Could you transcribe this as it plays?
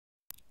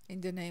In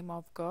the name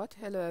of God,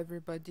 hello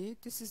everybody.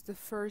 This is the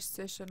first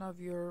session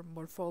of your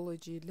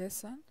morphology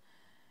lesson.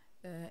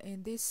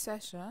 In this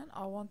session,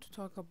 I want to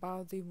talk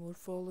about the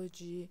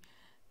morphology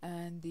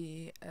and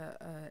the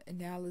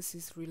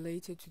analysis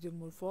related to the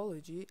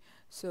morphology.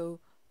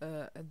 So,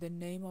 the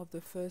name of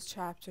the first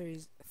chapter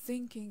is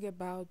Thinking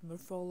about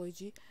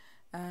Morphology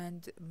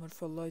and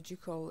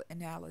Morphological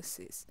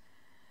Analysis.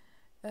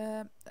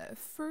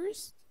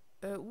 First,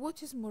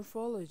 what is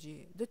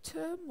morphology? The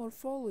term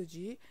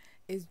morphology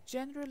is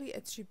generally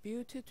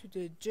attributed to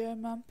the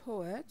German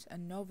poet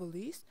and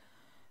novelist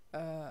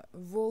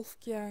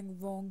Wolfgang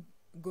von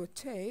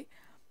Goethe,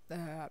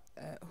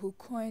 who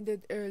coined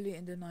it early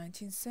in the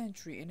 19th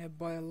century in a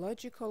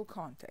biological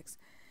context.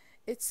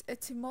 Its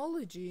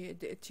etymology,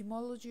 the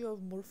etymology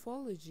of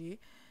morphology,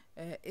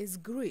 is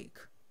Greek.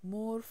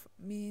 Morph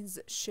means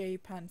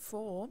shape and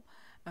form,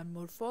 and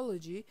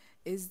morphology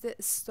is the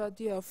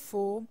study of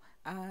form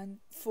and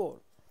form.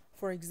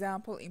 For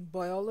example, in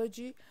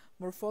biology,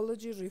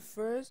 morphology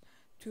refers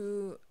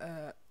to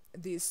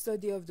the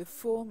study of the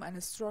form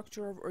and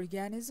structure of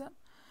organism,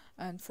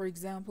 and for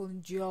example,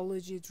 in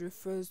geology, it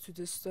refers to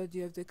the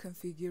study of the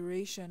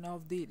configuration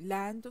of the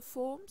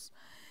landforms.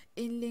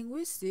 In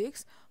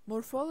linguistics,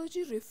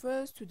 morphology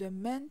refers to the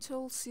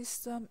mental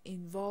system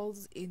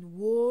involved in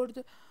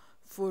word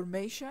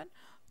formation,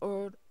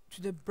 or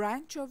to the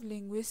branch of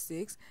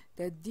linguistics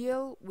that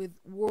deal with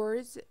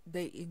words,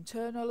 their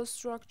internal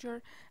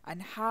structure,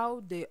 and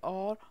how they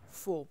are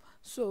formed.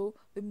 So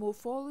the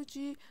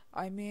morphology,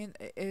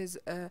 is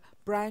a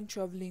branch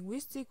of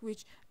linguistics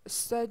which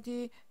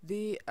study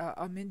the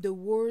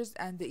words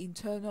and the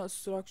internal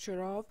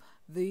structure of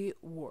the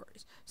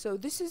words. So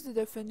this is the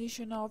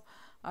definition of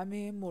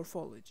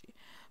morphology.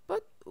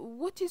 But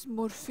what is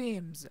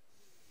morphemes?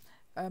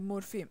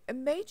 Morpheme, a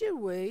major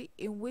way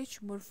in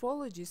which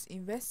morphologists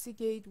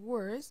investigate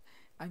words,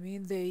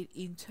 their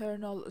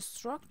internal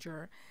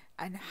structure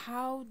and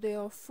how they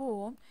are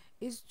formed,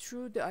 is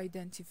through the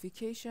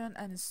identification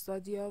and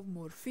study of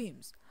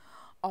morphemes,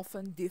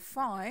 often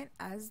defined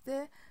as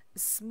the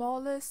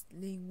smallest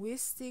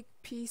linguistic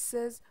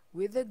pieces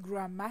with a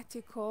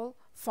grammatical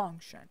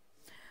function.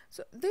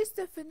 So this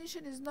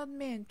definition is not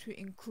meant to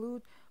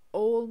include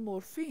all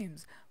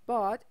morphemes,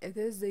 but it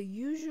is the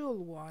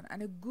usual one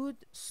and a good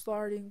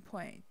starting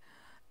point.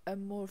 A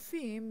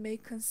morpheme may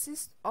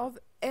consist of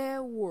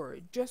a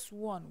word, just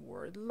one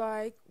word,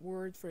 like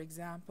word, for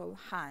example,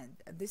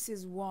 hand. This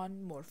is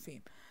one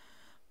morpheme.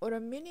 Or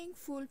a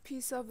meaningful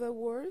piece of a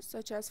word,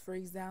 such as, for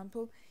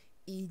example,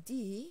 ed,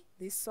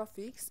 this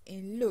suffix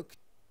in looked.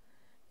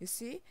 You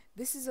see,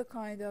 this is a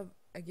kind of,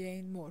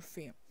 again,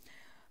 morpheme.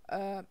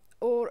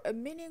 Or a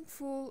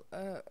meaningful,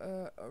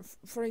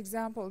 for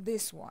example,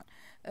 this one.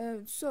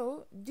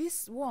 So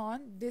this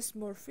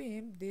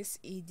morpheme, this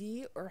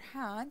ed or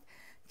hand,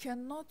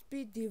 cannot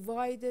be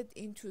divided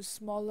into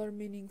smaller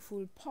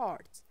meaningful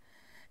parts.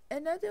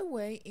 Another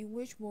way in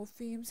which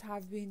morphemes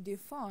have been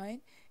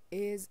defined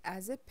is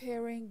as a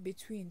pairing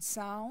between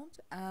sound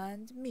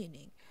and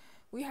meaning.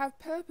 We have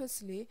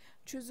purposely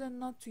chosen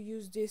not to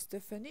use this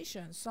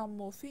definition. Some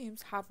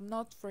morphemes have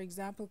not, for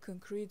example,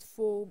 concrete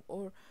form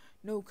or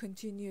no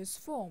continuous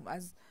form,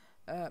 as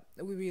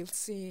we will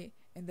see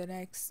in the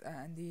next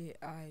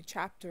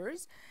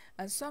chapters,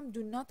 and some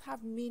do not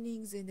have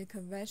meanings in the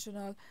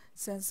conventional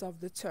sense of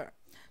the term.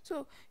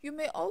 So you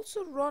may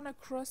also run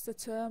across the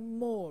term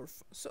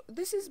morph. So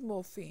this is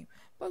morpheme,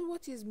 but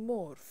what is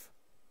morph?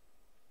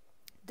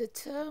 The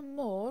term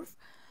morph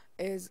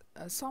is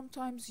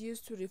sometimes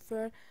used to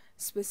refer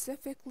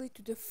specifically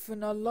to the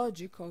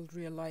phonological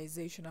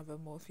realization of a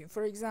morpheme.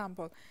 For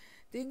example,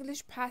 the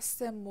English past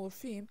tense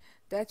morpheme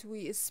that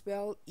we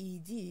spell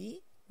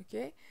ed,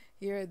 okay,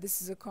 here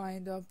this is a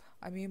kind of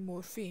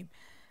morpheme,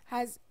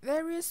 has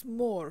various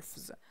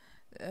morphs.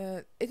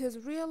 It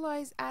is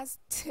realized as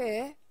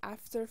t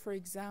after, for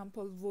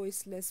example,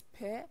 voiceless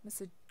p,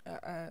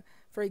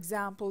 for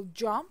example,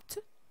 jumped,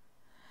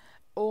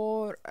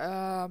 or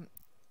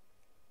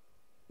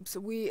so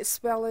we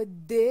spell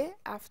it d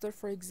after,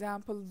 for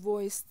example,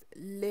 voiced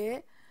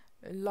le,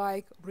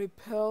 like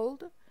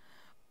repelled,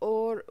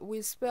 or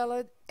we spell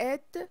it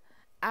ed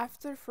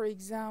after, for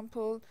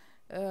example,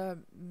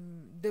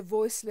 the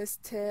voiceless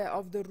t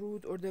of the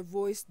root, or the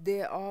voiced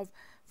d of,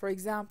 for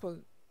example,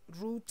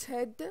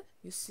 rooted,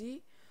 you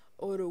see,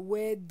 or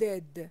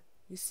wedded,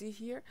 you see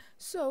here.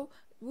 So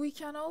we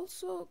can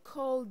also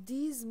call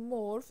these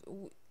morph,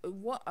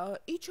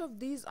 each of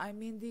these,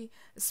 the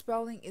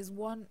spelling is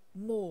one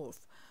morph.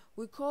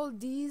 We call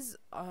these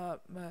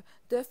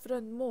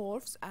different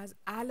morphs as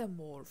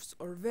allomorphs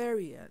or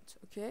variant,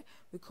 okay?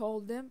 We call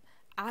them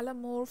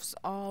allomorphs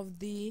of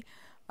the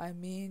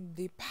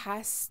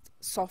past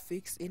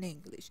suffix in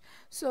English.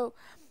 So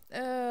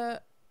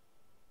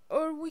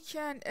or we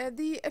can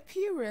the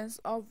appearance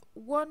of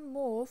one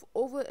morph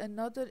over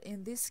another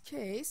in this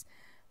case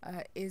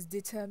is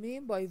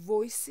determined by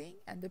voicing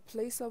and the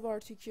place of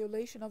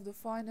articulation of the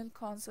final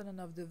consonant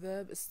of the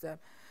verb stem.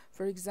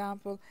 For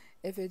example,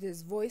 if it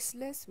is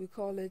voiceless, we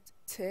call it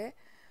te,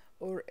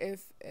 or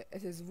if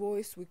it is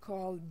voiced, we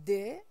call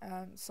de,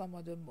 and some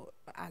other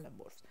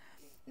allomorphs.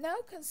 Now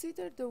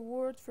consider the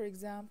word, for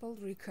example,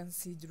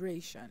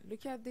 reconsideration.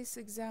 Look at this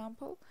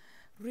example,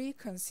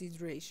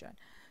 reconsideration.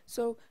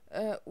 So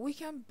we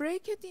can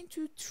break it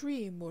into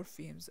three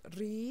morphemes: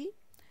 re,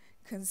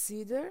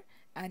 consider,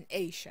 and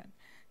ation.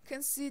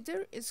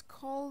 Consider is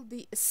called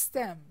the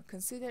stem.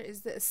 Consider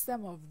is the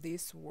stem of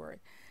this word.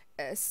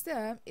 A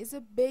stem is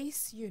a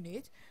base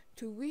unit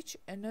to which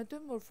another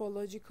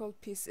morphological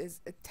piece is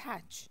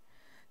attached.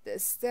 The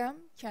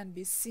stem can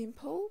be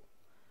simple,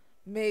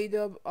 made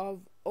up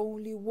of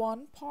only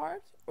one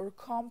part, or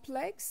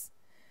complex.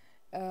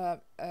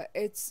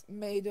 It's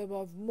made up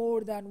of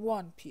more than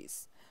one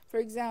piece. For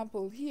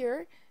example,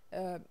 here,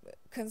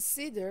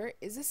 consider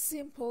is a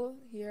simple,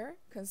 here,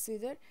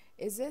 consider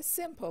is a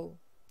simple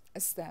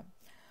stem.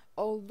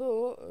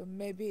 Although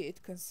maybe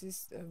it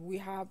consists, we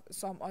have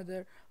some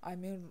other,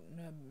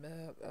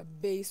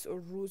 base or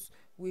roots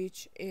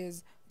which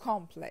is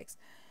complex.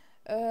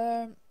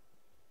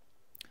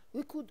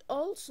 We could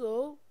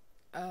also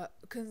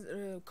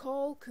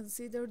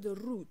consider the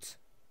root.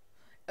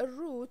 A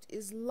root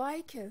is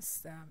like a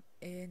stem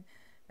in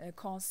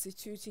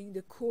constituting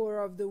the core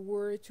of the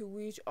word to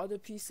which other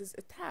pieces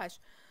attach,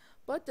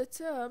 but the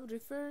term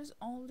refers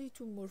only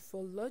to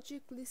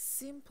morphologically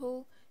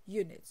simple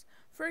units.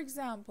 For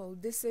example,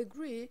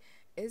 disagree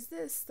is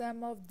the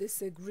stem of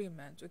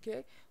disagreement.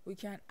 Okay, we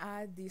can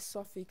add the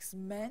suffix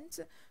ment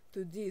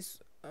to this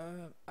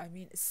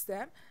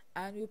stem,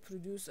 and we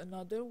produce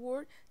another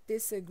word,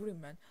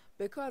 disagreement,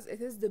 because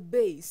it is the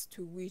base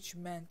to which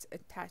ment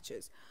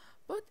attaches.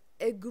 But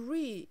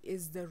agree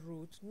is the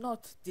root,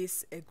 not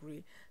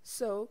disagree.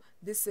 So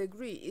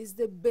disagree is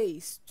the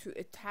base to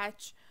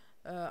attach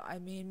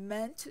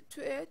ment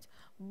to it,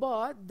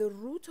 but the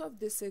root of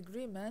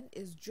disagreement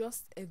is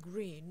just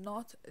agree,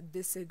 not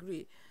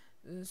disagree.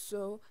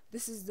 So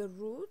this is the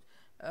root.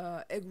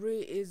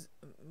 Agree is,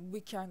 we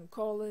can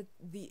call it,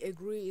 the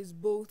agree is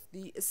both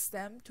the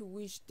stem to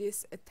which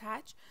this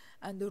attach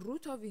and the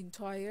root of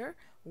entire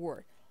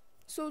word.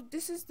 So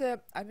this is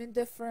the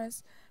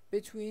difference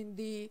between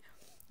the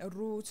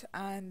root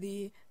and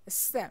the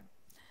stem.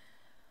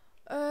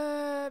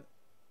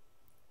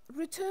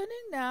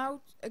 Returning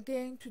now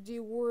again to the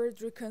word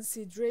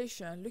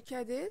reconsideration, look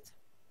at it.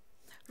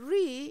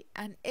 Re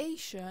and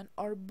ation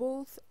are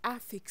both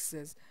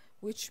affixes,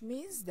 which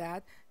means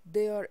that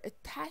they are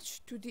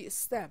attached to the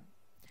stem.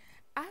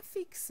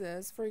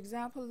 Affixes, for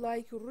example,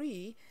 like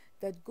re,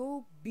 that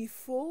go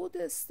before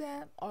the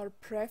stem are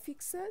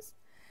prefixes,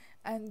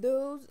 and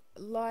those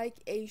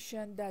like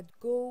ation that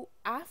go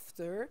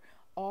after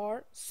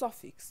are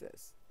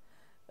suffixes.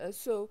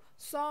 So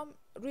some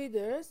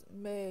readers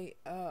may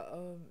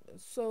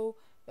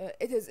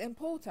it is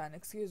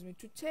important,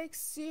 to take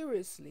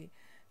seriously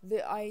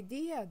the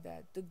idea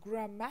that the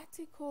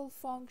grammatical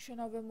function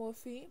of a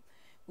morpheme,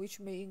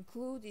 which may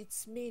include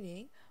its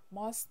meaning,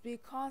 must be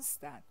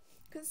constant.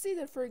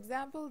 Consider, for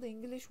example, the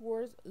English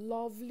words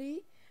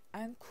lovely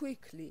and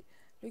quickly.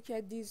 Look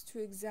at these two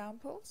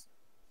examples.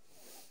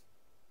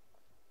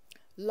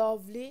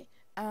 Lovely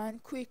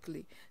and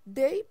quickly.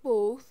 They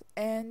both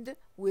end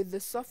with the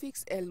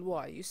suffix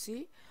ly, you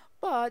see.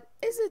 But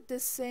is it the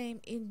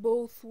same in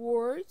both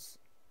words?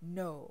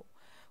 No.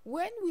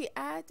 When we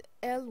add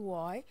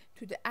ly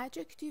to the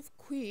adjective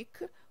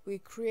quick, we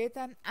create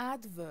an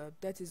adverb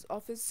that is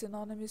often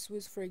synonymous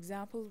with, for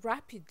example,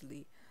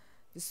 rapidly.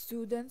 The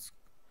students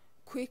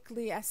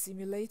quickly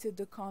assimilated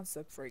the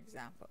concept, for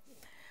example.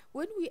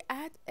 When we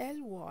add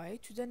ly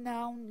to the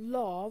noun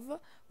love,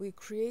 we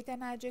create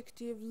an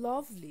adjective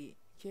lovely.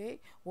 Okay,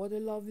 what a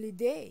lovely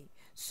day.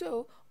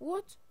 So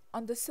what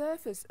on the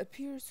surface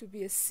appears to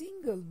be a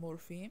single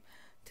morpheme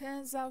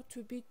turns out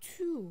to be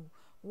two.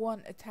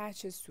 One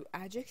attaches to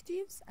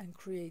adjectives and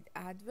create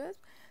adverbs,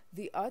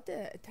 the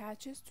other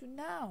attaches to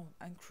noun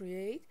and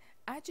create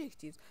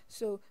adjectives.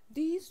 So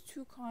these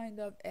two kind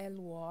of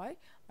ly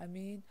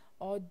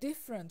are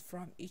different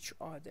from each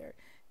other.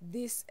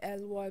 This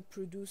ly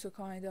produce a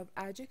kind of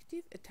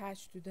adjective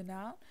attached to the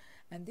noun,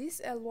 and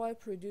this ly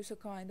produce a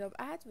kind of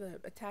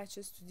adverb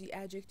attaches to the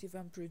adjective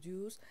and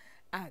produce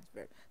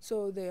adverb.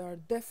 So they are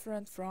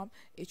different from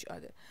each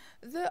other.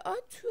 There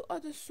are two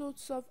other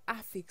sorts of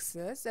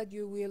affixes that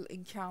you will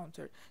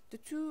encounter. The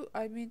two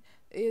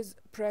is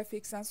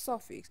prefix and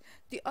suffix.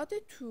 The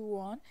other two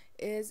one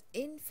is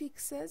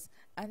infixes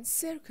and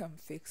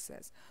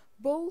circumfixes.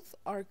 Both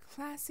are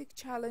classic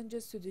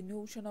challenges to the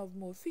notion of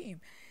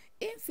morpheme.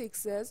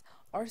 Infixes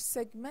are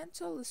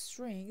segmental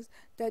strings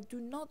that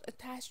do not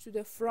attach to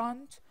the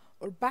front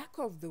or back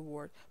of the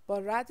word,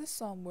 but rather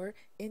somewhere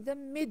in the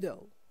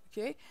middle.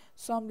 Okay,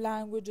 some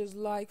languages,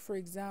 like for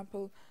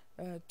example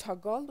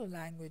Tagalog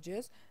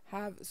languages,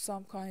 have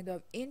some kind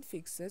of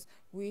infixes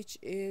which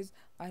is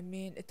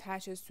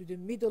attaches to the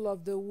middle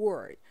of the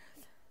word.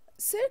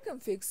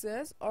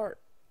 Circumfixes are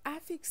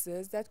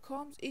affixes that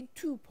comes in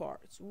two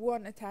parts.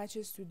 One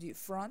attaches to the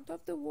front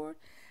of the word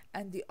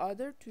and the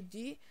other to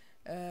the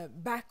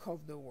back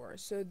of the word.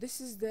 So this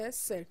is the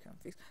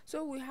circumfix.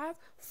 So we have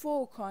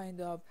four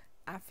kind of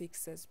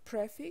affixes: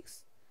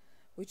 prefix,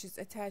 which is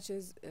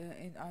attaches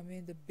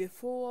the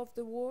before of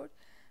the word;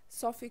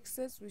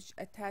 suffixes, which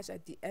attach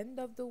at the end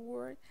of the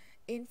word;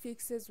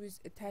 infixes, which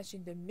attach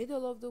in the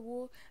middle of the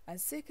word; and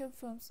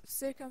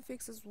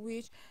circumfixes,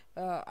 which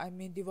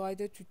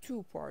divided to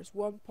two parts: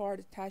 one part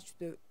attached to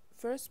the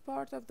first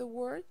part of the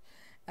word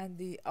and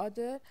the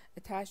other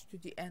attached to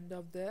the end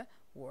of the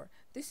word.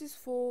 This is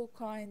four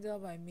kinds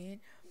of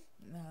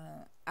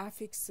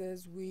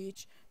affixes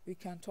which we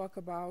can talk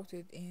about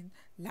it in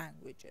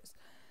languages.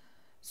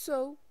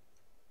 So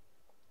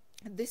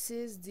this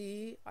is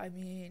the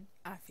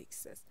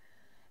affixes.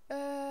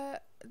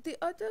 The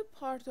other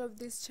part of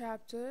this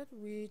chapter,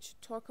 which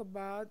talk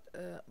about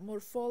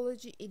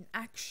morphology in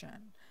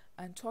action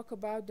and talk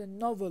about the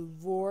novel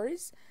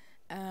words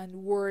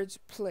and word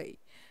play.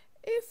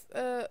 If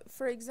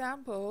for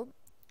example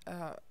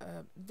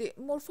the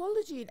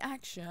morphology in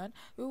action,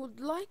 we would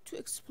like to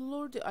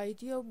explore the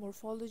idea of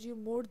morphology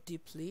more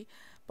deeply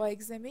by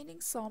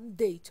examining some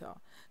data.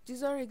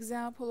 These are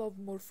examples of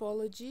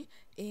morphology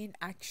in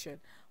action.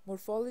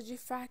 Morphology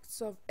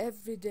facts of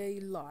everyday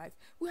life.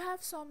 We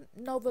have some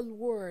novel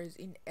words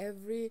in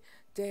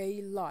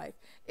everyday life.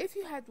 If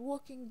you had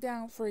walking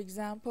down, for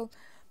example,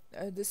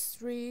 the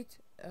street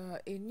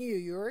in New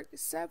York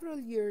several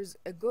years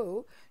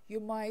ago, you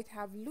might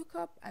have looked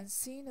up and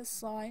seen a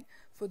sign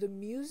for the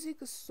music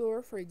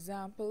store, for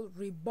example,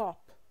 Rebop.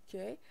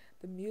 Okay,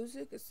 the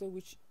music store,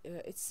 which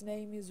its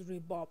name is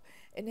Rebop,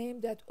 a name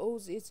that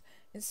owes its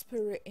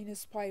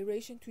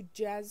inspiration to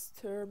jazz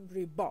term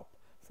rebop,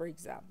 for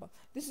example.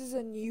 This is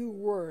a new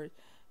word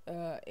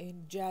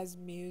in jazz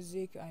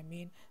music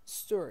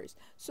stores.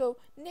 So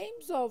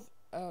names of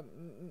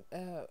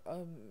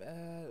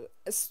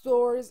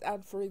stores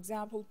and, for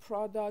example,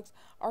 products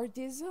are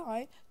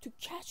designed to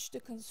catch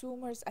the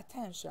consumer's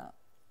attention,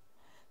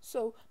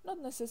 so not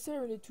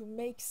necessarily to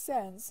make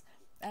sense,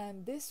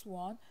 and this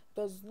one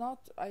does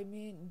not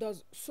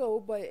does so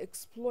by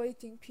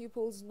exploiting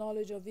people's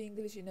knowledge of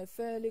English in a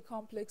fairly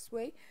complex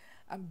way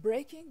and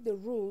breaking the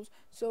rules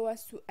so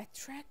as to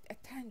attract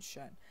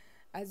attention,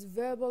 as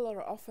verbal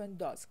or often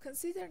does.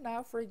 Consider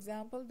now, for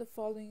example, the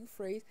following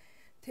phrase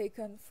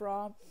taken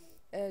from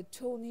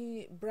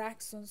Tony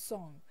Braxton's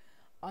song: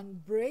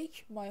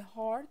 "Unbreak my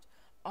heart,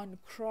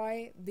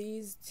 uncry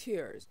these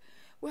tears."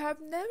 We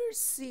have never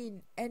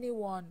seen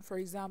anyone, for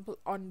example,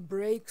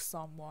 unbreak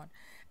someone,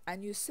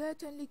 and you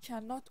certainly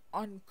cannot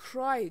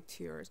uncry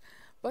tears,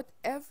 but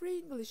every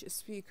English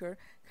speaker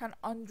can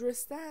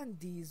understand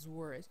these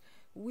words.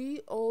 We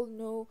all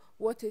know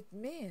what it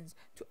means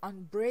to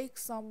unbreak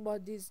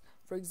somebody's,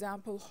 for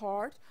example,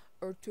 heart,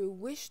 or to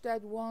wish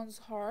that one's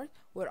heart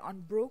were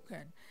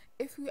unbroken.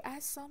 If we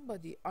ask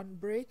somebody,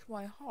 "Unbreak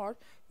my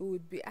heart," we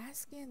would be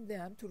asking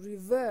them to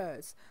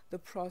reverse the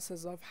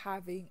process of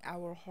having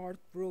our heart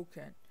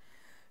broken.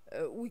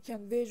 We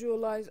can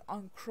visualize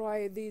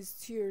uncry these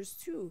tears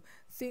too.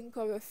 Think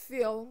of a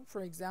film,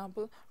 for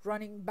example,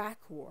 running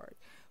backward.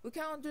 We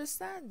can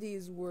understand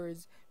these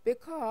words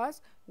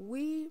because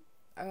we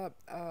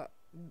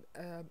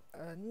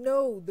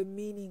know the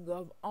meaning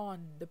of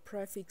 "on," the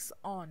prefix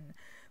 "on,"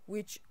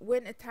 which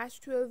when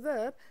attached to a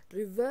verb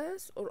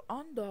reverse or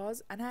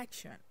undoes an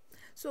action.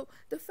 So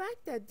the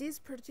fact that these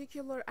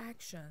particular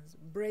actions,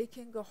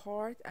 breaking a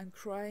heart and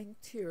crying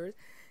tears,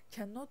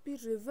 cannot be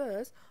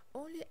reversed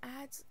only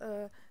adds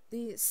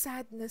the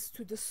sadness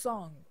to the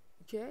song.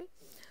 Okay,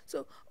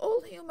 so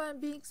all human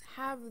beings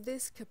have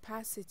this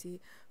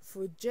capacity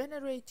for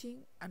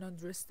generating and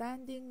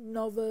understanding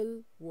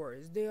novel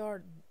words. They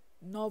are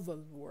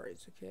novel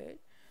words. Okay,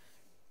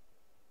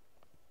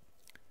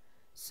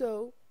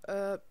 so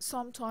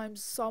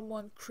sometimes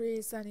someone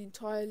creates an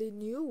entirely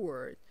new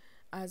word,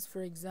 as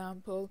for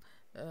example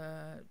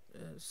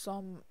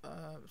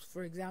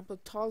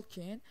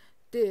Tolkien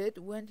did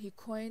when he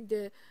coined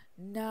the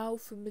now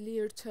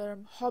familiar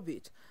term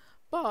hobbit.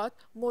 But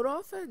more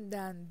often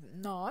than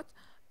not,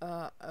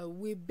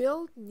 we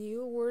build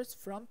new words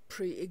from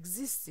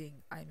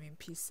pre-existing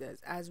pieces,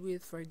 as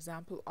with, for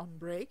example,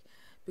 unbreak,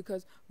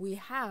 because we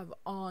have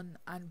on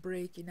and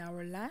break in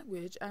our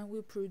language, and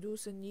we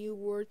produce a new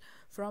word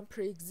from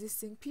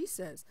pre-existing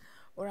pieces.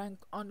 Or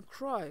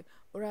uncry,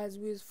 or as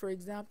with, for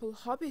example,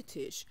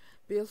 hobbitish,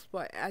 built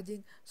by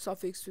adding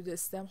suffix to the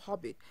stem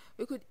hobbit.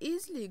 We could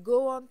easily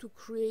go on to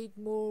create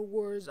more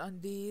words on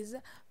these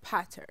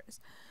patterns.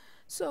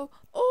 So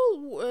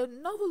all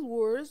novel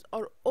words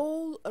are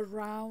all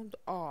around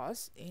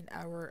us in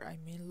our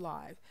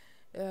life.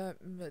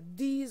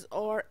 These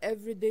are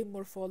everyday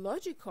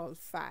morphological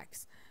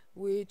facts,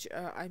 which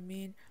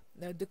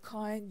the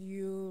kind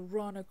you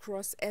run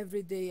across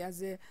every day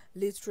as a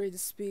literate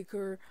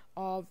speaker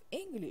of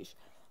English.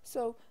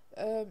 So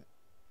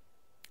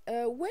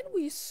when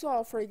we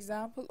saw, for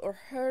example, or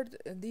heard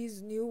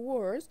these new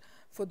words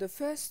for the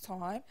first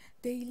time,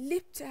 they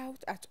leaped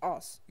out at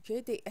us.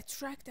 Okay, they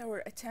attract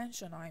our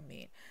attention.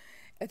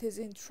 It is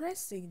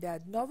interesting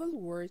that novel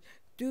words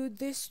do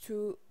this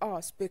to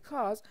us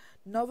because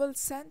novel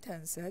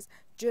sentences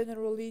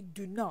generally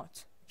do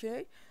not.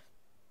 Okay,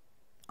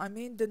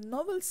 the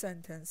novel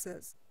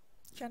sentences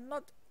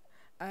cannot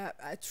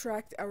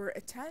attract our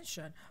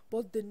attention,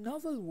 but the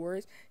novel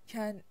words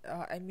can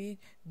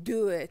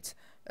do it.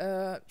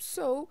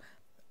 So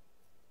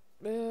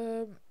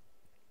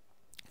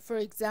for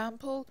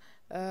example,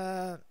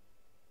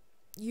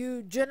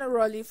 you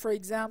generally, for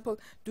example,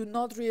 do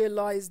not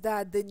realize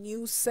that the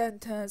new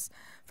sentence,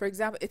 for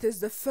example, it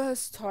is the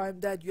first time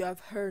that you have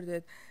heard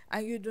it,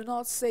 and you do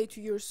not say to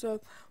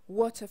yourself,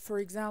 what a, for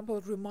example,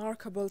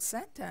 remarkable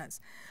sentence,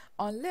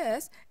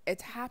 unless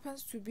it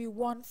happens to be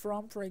one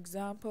from, for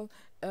example,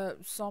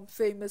 some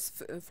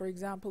famous, for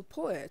example,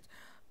 poet,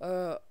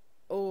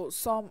 or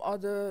some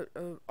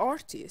other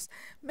artist.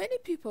 Many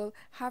people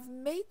have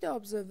made the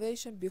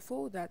observation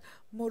before that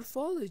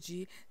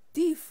morphology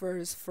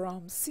differs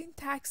from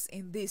syntax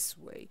in this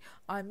way.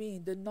 I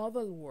mean, the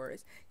novel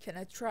words can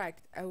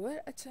attract our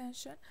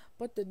attention,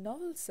 but the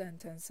novel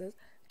sentences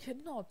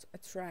cannot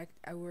attract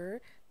our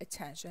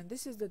attention.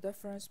 This is the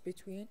difference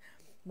between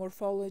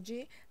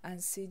morphology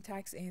and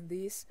syntax in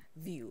this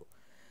view.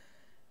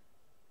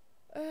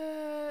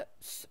 In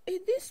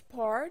this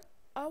part,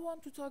 I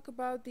want to talk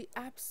about the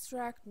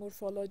abstract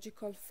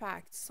morphological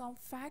facts, some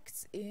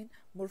facts in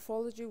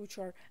morphology which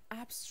are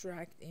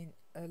abstract in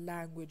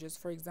languages,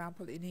 for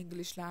example in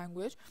English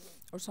language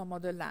or some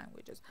other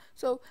languages.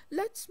 So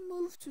let's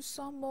move to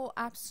some more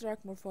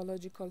abstract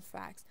morphological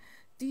facts.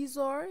 These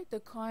are the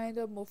kind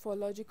of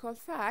morphological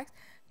facts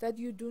that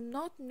you do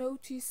not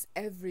notice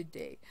every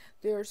day.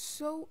 They are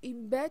so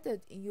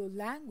embedded in your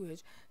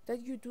language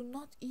that you do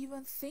not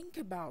even think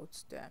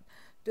about them.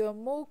 They are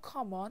more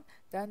common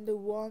than the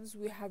ones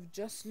we have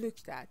just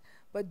looked at,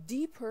 but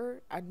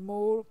deeper and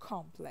more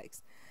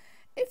complex.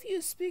 If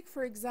you speak,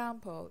 for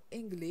example,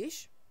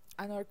 English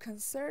and are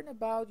concerned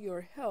about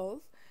your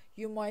health,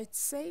 you might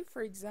say,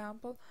 for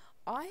example,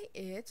 I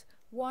eat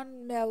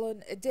 1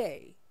 melon a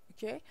day.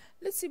 Okay,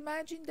 let's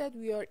imagine that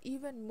we are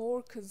even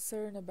more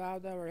concerned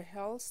about our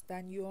health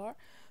than you are.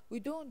 We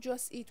don't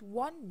just eat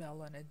 1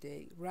 melon a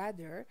day,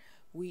 rather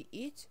we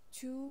eat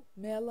 2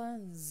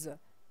 melons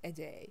a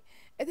day.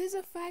 It is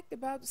a fact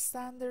about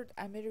standard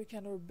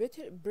American or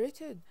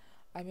British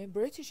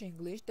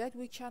English that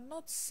we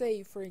cannot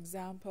say, for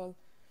example,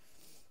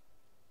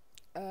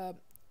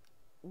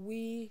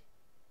 we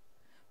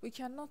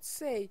cannot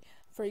say,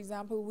 for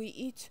example, we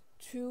eat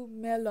 2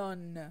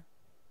 melon,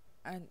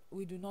 and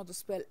we do not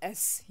spell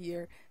S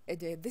here a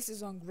day. This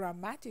is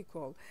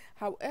ungrammatical.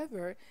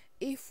 However,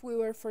 if we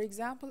were, for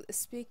example,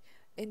 speak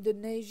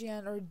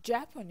Indonesian or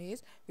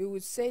Japanese, we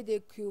would say the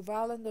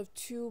equivalent of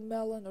 2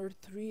 melon or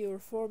 3 or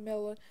 4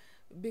 melon,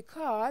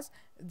 because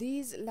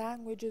these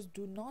languages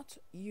do not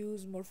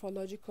use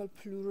morphological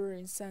plural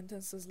in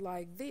sentences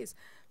like this.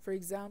 For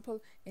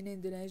example, in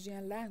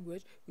Indonesian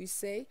language, we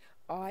say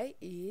I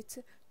eat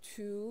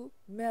 2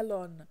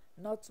 melon,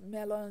 not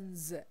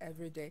melons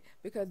every day,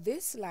 because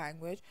this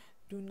language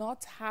do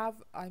not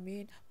have,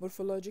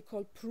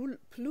 morphological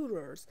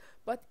plurals,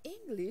 but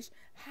English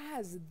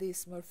has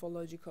this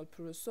morphological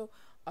plural. So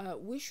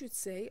we should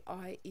say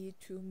I eat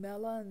 2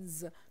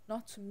 melons,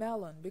 not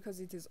melon, because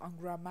it is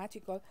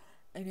ungrammatical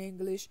in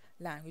English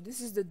language.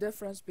 This is the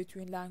difference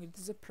between language.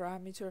 This is a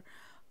parameter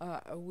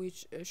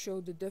which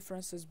show the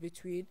differences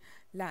between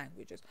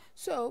languages.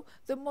 So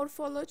the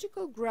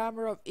morphological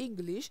grammar of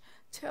English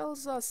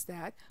tells us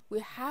that we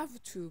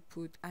have to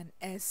put an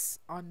S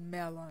on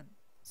melon.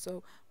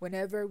 So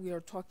whenever we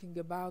are talking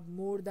about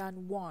more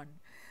than one,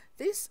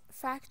 this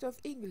fact of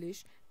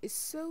English is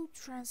so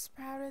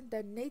transparent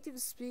that native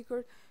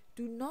speakers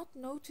do not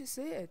notice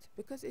it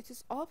because it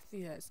is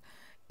obvious.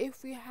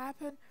 If we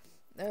happen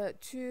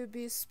to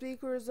be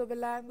speakers of a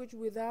language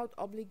without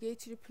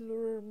obligatory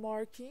plural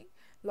marking,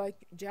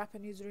 like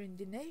Japanese or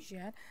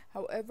Indonesian,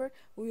 however,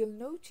 we will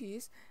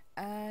notice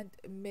and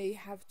may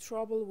have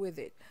trouble with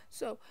it.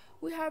 So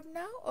we have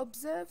now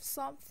observed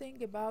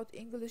something about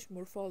English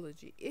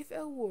morphology. If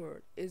a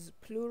word is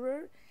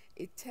plural,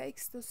 it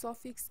takes the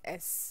suffix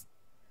s.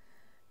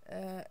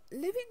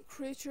 Living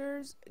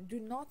creatures do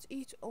not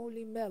eat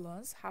only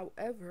melons.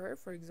 However,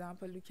 for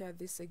example, look at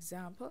this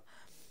example.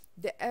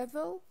 The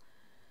evil,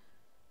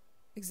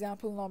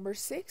 example number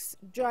 6,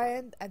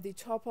 giant at the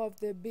top of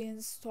the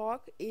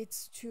beanstalk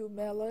eats 2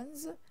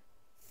 melons,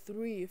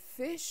 3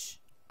 fish,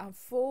 and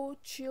 4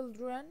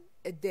 children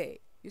a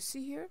day. You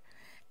see here,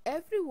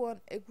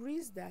 everyone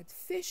agrees that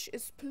fish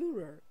is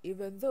plural,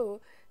 even though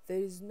there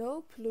is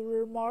no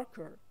plural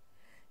marker.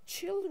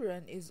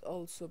 Children is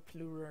also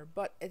plural,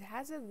 but it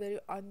has a very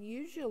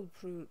unusual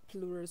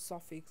plural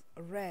suffix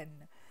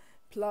ren,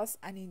 plus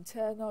an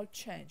internal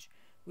change.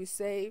 We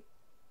say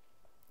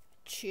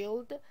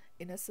chilled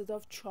instead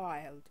of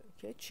child.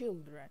 Okay,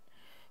 children.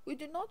 We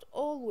do not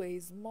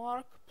always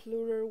mark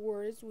plural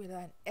words with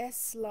an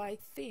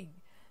S-like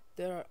thing.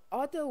 There are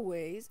other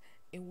ways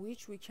in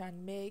which we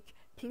can make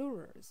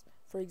plurals.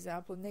 For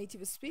example,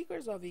 native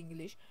speakers of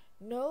English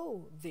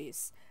know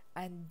this,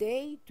 and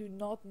they do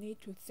not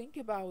need to think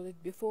about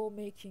it before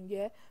making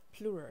a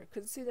plural.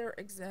 Consider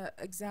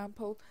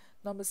example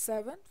number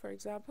 7, for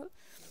example.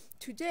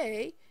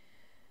 Today,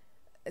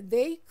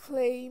 They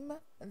claim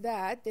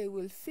that they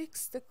will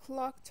fix the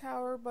clock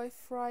tower by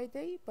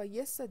Friday, but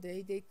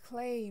yesterday they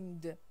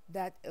claimed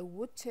that it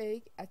would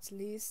take at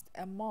least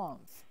a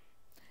month.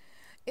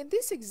 In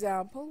this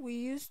example, we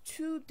use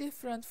two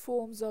different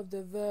forms of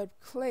the verb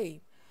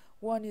claim.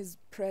 One is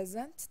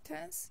present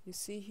tense, you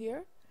see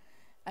here,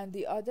 and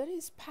the other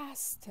is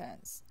past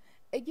tense.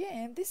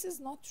 Again, this is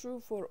not true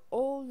for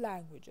all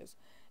languages.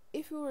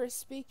 If we were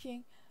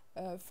speaking,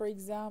 for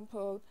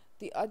example,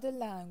 the other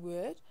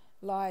language,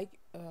 like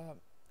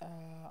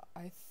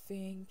I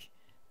think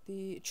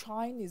the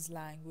Chinese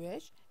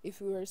language,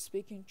 if we were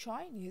speaking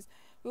Chinese,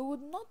 we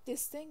would not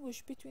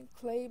distinguish between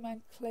claim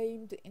and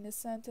claimed in a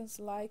sentence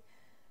like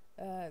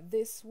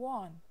this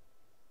one.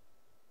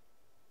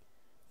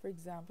 For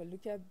example,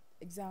 look at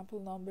example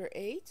number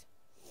 8.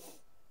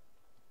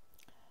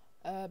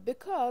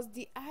 Because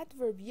the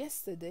adverb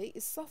yesterday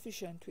is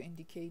sufficient to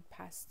indicate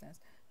past tense.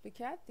 Look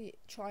at the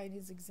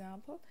Chinese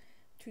example.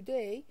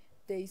 Today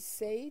they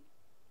say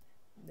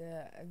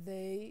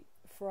they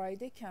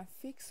Friday can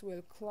fix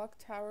well clock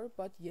tower,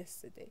 but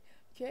yesterday.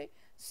 Okay,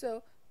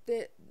 so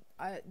the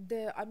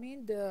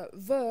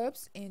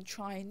verbs in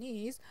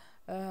Chinese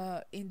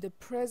in the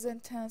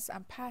present tense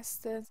and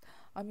past tense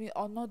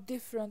are not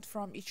different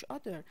from each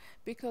other,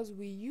 because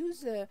we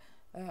use a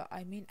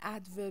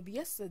adverb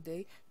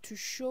yesterday to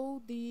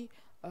show the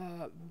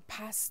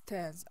past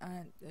tense,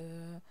 and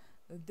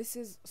this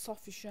is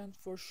sufficient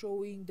for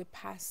showing the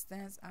past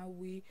tense, and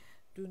we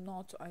do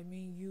not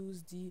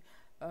use the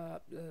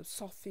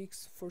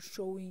suffix for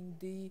showing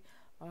the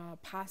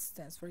past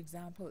tense, for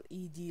example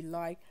ed,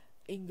 like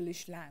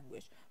English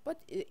language.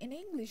 But in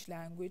English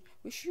language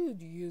we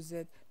should use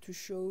it to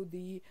show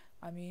the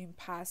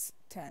past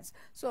tense.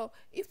 So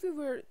if we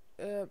were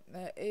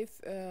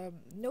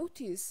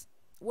notice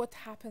what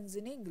happens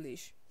in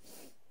English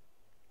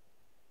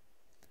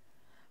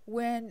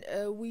when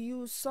we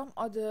use some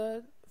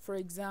other, for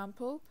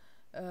example,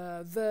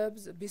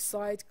 verbs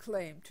beside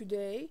claim.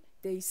 Today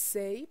they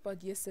say,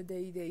 but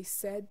yesterday they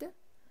said.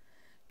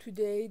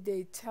 Today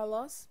they tell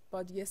us,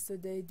 but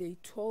yesterday they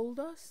told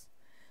us.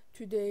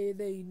 Today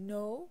they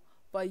know,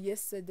 but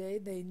yesterday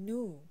they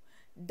knew.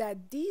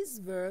 That these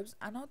verbs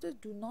another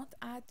do not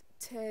add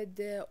ted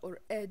or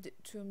ed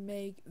to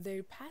make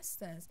their past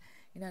tense.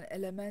 In an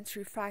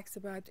elementary fact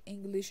about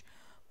English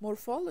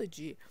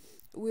morphology,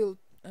 will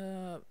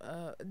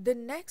the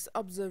next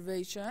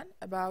observation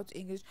about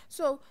English.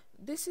 So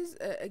this is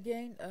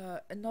again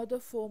another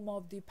form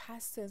of the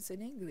past tense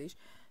in English.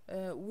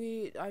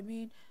 We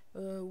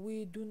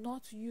do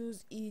not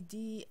use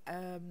ed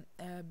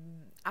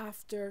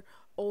after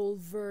all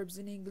verbs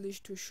in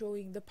English to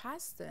showing the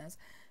past tense.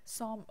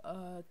 Some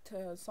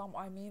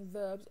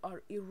verbs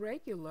are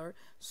irregular,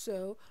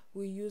 so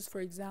we use, for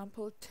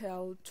example,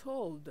 tell,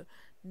 told,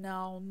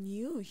 now,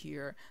 knew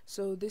here.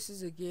 So this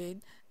is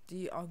again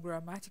the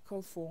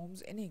ungrammatical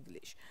forms in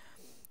English.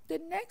 The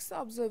next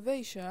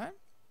observation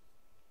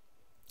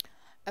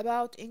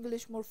about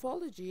English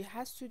morphology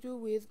has to do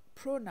with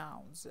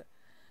pronouns.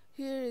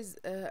 Here is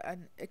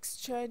an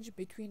exchange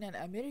between an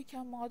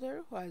American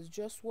mother who has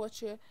just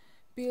watched a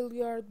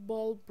billiard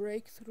ball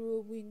break through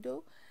a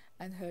window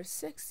and her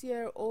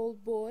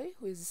 6-year-old boy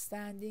who is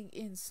standing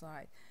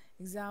inside.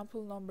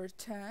 Example number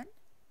 10.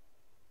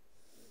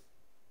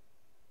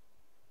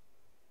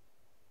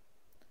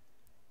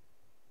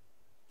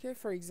 Okay,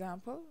 for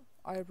example,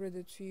 I read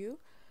it to you.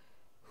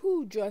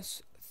 Who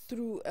just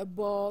threw a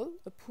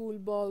pool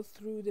ball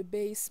through the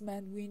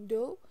basement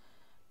window?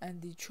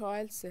 And the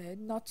child said,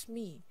 not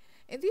me.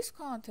 In this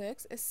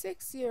context, a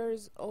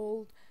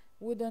 6-year-old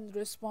wouldn't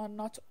respond,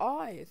 not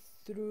I,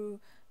 through,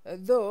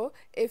 though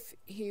if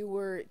he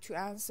were to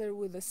answer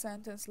with a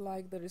sentence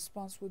like, the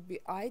response would be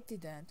I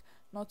didn't,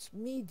 not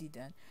me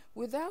didn't.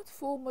 Without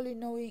formally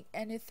knowing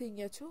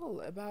anything at all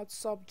about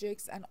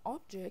subjects and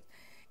objects,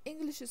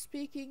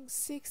 English-speaking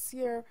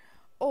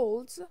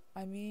 6-year-olds,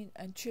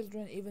 and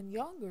children even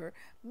younger,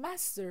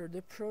 master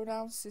the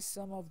pronoun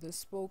system of the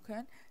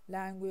spoken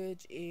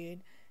language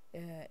in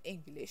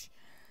English.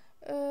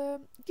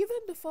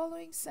 Given the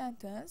following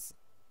sentence,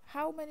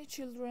 how many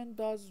children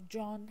does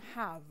John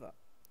have?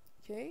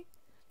 Okay,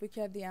 look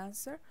at the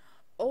answer.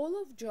 All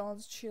of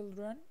John's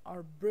children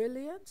are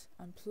brilliant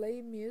and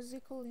play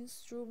musical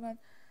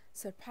instruments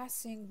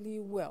surpassingly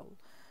well.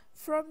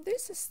 From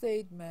this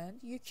statement,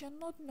 you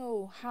cannot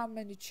know how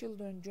many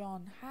children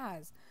John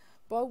has,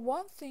 but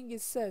one thing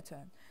is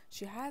certain,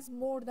 she has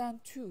more than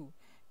 2.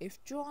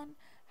 If John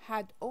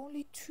had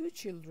only 2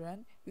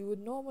 children, we would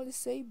normally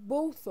say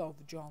both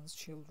of John's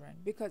children,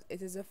 because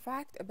it is a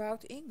fact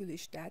about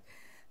English that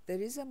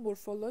there is a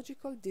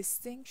morphological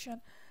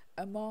distinction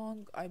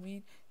among,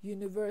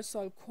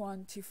 universal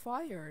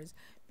quantifiers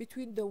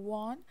between the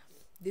one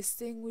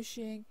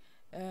distinguishing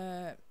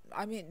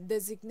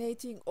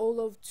designating all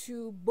of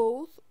 2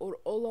 both, or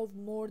all of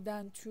more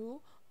than 2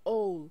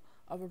 all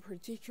of a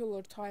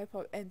particular type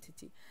of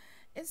entity.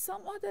 In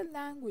some other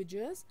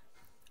languages,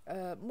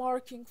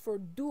 marking for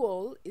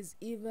dual is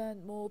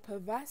even more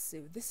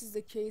pervasive. This is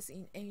the case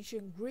in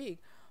ancient Greek,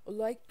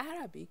 like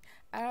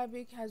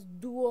Arabic has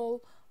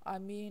dual,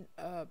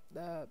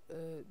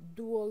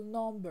 dual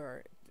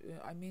number.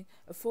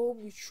 A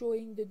form is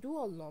showing the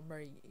dual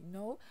number,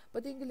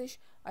 but English,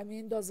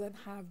 doesn't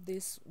have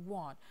this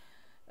one.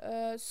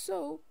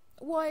 So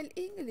while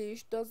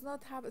English does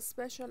not have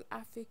special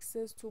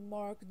affixes to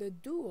mark the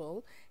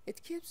dual,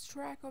 it keeps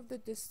track of the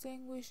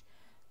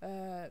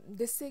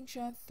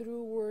distinction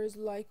through words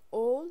like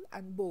all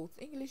and both.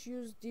 English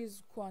uses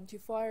these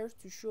quantifiers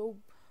to show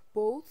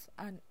both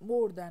and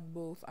more than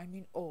both,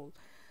 all.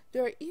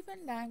 There are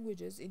even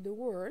languages in the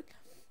world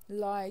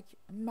like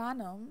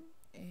Manam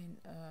in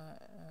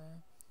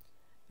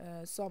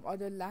some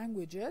other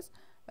languages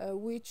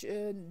which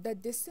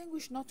that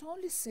distinguish not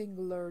only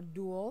singular,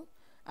 dual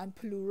and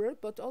plural,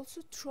 but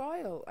also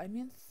trial,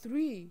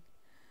 three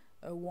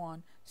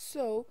one.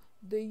 So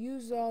the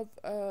use of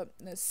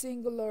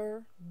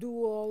singular,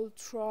 dual,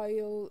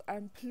 trial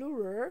and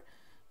plural,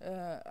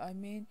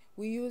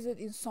 we use it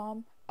in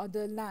some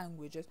other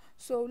languages.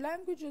 So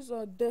languages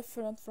are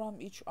different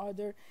from each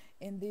other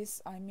in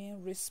this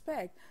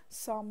respect.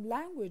 Some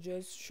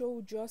languages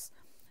show just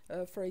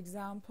for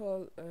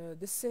example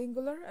the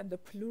singular and the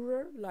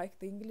plural, like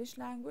the English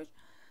language.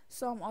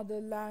 Some other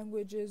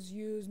languages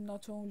use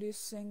not only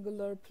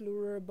singular,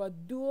 plural,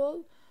 but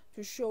dual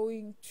to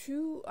showing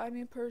two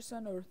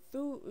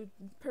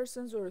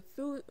persons or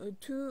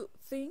two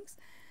things.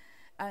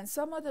 And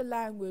some other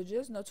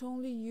languages not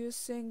only use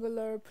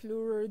singular,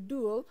 plural,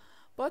 dual,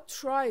 but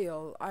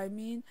trial,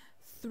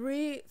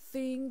 three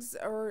things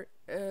or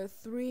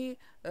three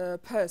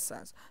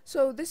persons.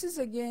 So this is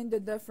again the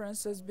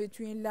differences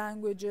between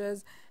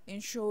languages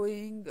in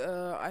showing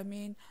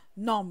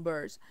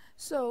numbers.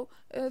 So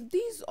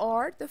these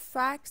are the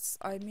facts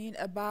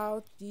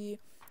about the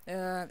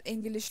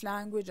English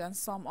language and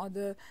some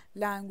other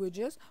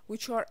languages,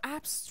 which are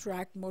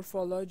abstract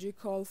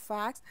morphological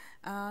facts.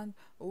 And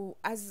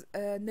as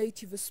a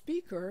native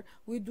speaker,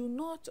 we do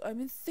not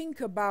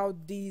think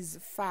about these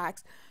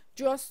facts,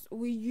 just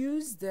we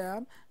use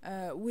them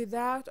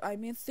without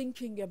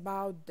thinking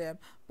about them.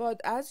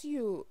 But as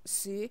you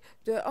see,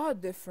 there are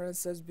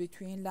differences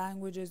between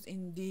languages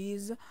in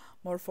these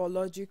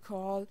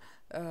morphological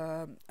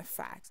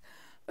facts.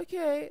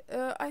 Okay,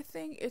 I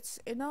think it's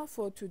enough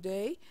for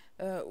today.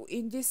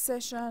 In this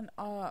session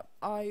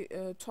I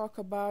talk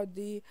about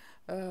the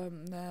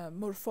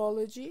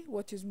morphology.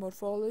 What is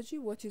morphology?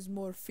 What is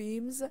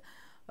morphemes?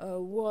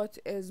 What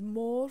is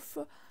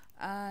morph?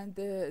 And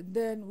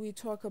then we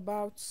talk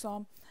about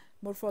some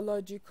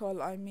morphological,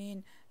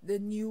 the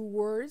new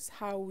words,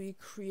 how we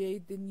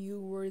create the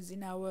new words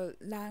in our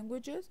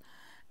languages.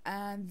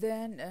 And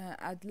then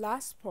at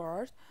last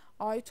part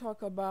I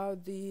talk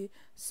about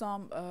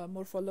some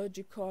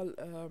morphological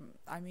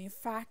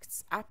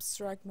facts,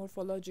 abstract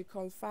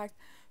morphological facts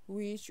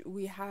which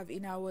we have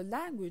in our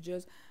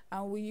languages,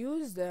 and we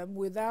use them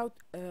without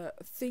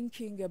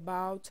thinking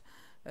about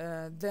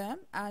them,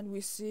 and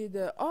we see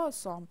the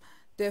awesome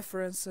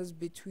differences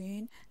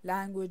between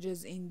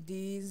languages in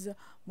these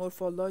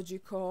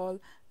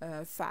morphological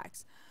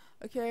facts.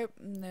 Okay,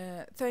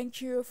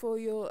 thank you for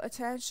your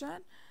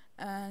attention,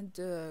 and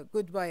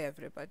goodbye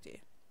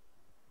everybody.